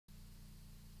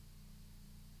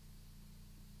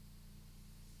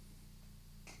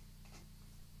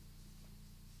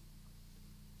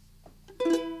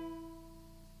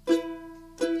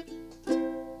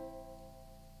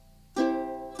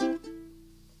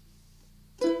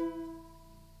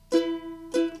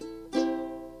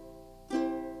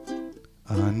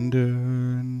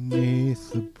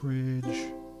Underneath the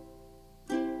bridge,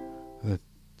 the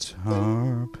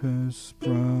tarp has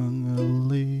sprung a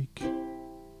leak,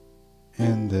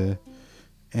 and the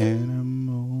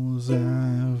animals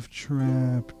I've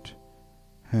trapped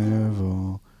have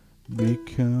all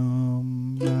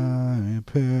become my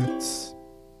pets,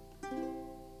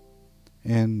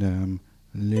 and I'm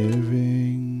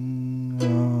living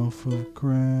off of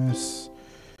grass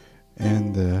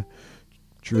and the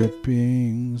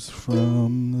drippings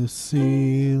from the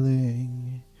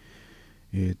ceiling.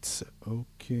 It's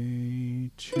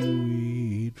okay to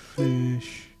eat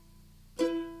fish,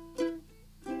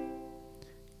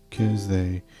 'cause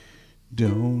they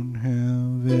don't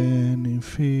have any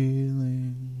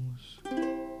feelings.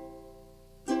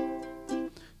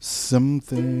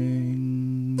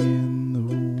 Something in the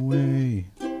way.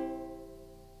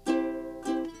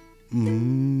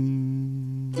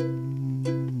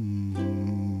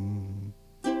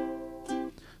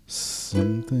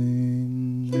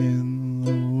 Something in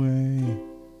the way.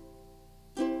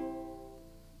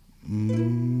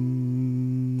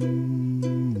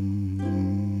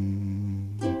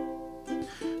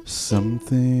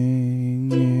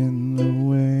 Something in the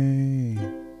way.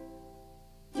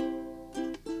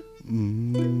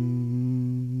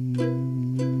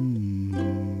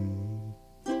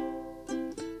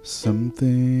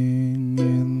 Something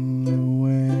in the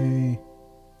way.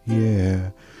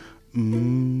 Yeah.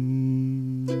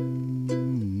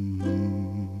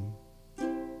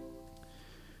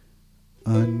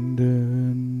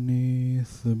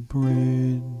 Underneath the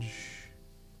bridge,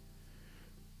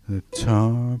 the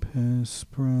tarp has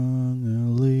sprung a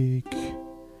leak,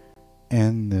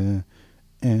 and the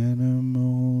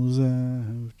animals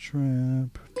I've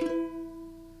trapped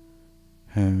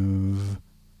have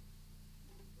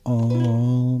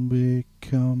all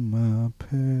become my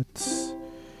pets,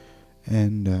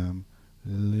 and I'm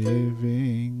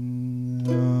living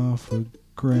off of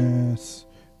grass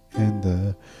and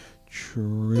the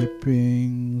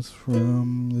drippings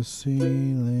from the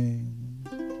ceiling.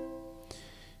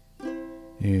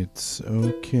 It's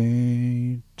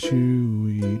okay to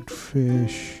eat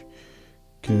fish,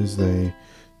 'cause they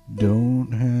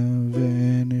don't have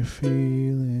any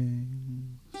feelings.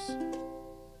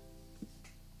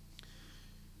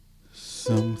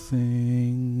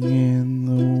 Something in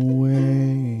the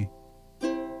way.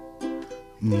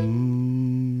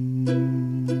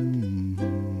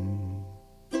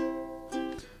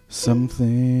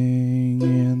 Something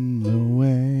in the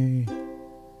way.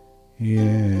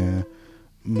 Yeah.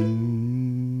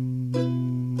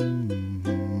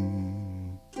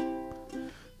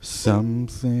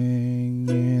 Something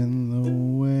in the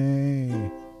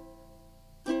way.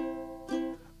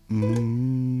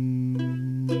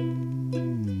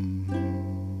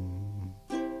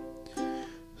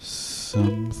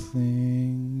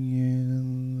 Something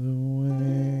in the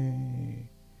way.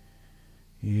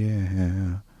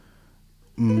 Yeah.